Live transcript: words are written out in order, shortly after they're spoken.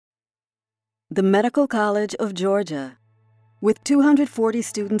The Medical College of Georgia. With 240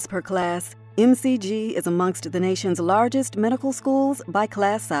 students per class, MCG is amongst the nation's largest medical schools by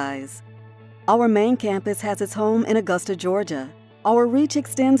class size. Our main campus has its home in Augusta, Georgia. Our reach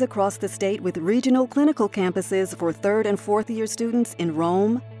extends across the state with regional clinical campuses for third and fourth year students in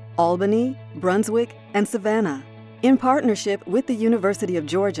Rome, Albany, Brunswick, and Savannah. In partnership with the University of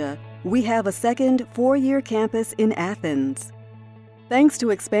Georgia, we have a second four-year campus in Athens. Thanks to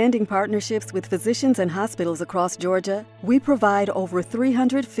expanding partnerships with physicians and hospitals across Georgia, we provide over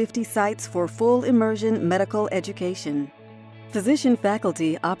 350 sites for full immersion medical education. Physician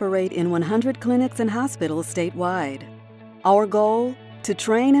faculty operate in 100 clinics and hospitals statewide. Our goal? To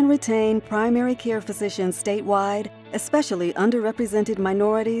train and retain primary care physicians statewide, especially underrepresented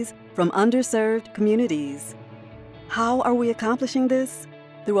minorities from underserved communities. How are we accomplishing this?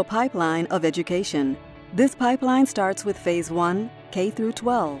 Through a pipeline of education. This pipeline starts with Phase 1, K through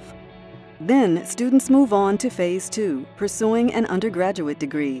 12. Then, students move on to Phase 2, pursuing an undergraduate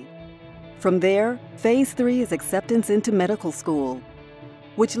degree. From there, Phase 3 is acceptance into medical school,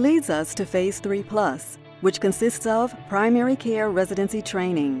 which leads us to Phase 3+, which consists of primary care residency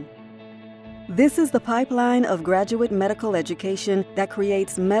training. This is the pipeline of graduate medical education that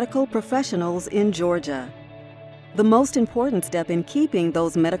creates medical professionals in Georgia. The most important step in keeping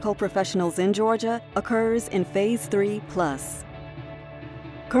those medical professionals in Georgia occurs in Phase 3+.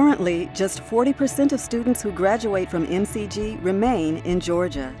 Currently, just 40% of students who graduate from MCG remain in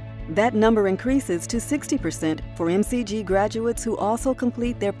Georgia. That number increases to 60% for MCG graduates who also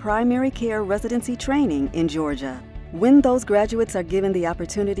complete their primary care residency training in Georgia. When those graduates are given the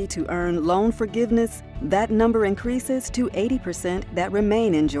opportunity to earn loan forgiveness, that number increases to 80% that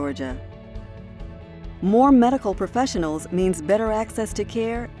remain in Georgia. More medical professionals means better access to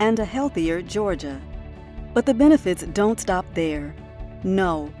care and a healthier Georgia. But the benefits don't stop there.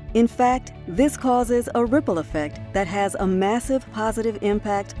 No, in fact, this causes a ripple effect that has a massive positive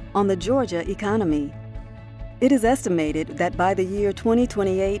impact on the Georgia economy. It is estimated that by the year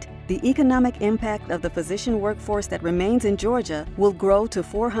 2028, the economic impact of the physician workforce that remains in Georgia will grow to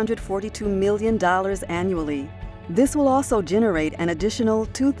 $442 million annually. This will also generate an additional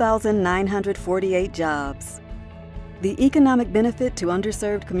 2,948 jobs. The economic benefit to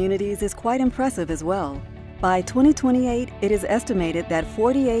underserved communities is quite impressive as well. By 2028, it is estimated that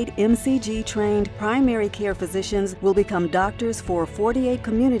 48 MCG-trained primary care physicians will become doctors for 48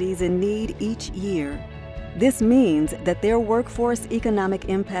 communities in need each year. This means that their workforce economic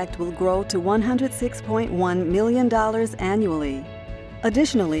impact will grow to $106.1 million annually.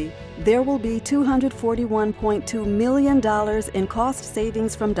 Additionally, there will be $241.2 million in cost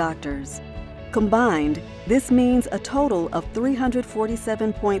savings from doctors. Combined, this means a total of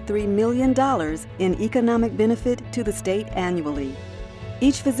 $347.3 million in economic benefit to the state annually.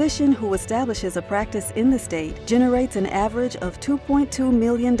 Each physician who establishes a practice in the state generates an average of $2.2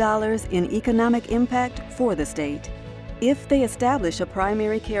 million in economic impact for the state. If they establish a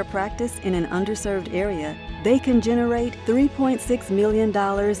primary care practice in an underserved area, they can generate $3.6 million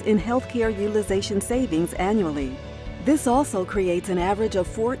in healthcare utilization savings annually. This also creates an average of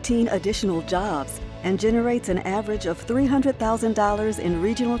 14 additional jobs and generates an average of $300,000 in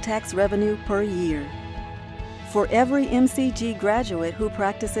regional tax revenue per year. For every MCG graduate who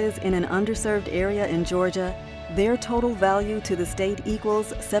practices in an underserved area in Georgia, their total value to the state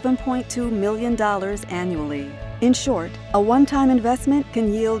equals $7.2 million annually. In short, a one-time investment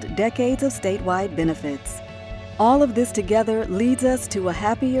can yield decades of statewide benefits. All of this together leads us to a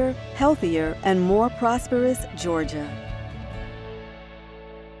happier, healthier, and more prosperous Georgia.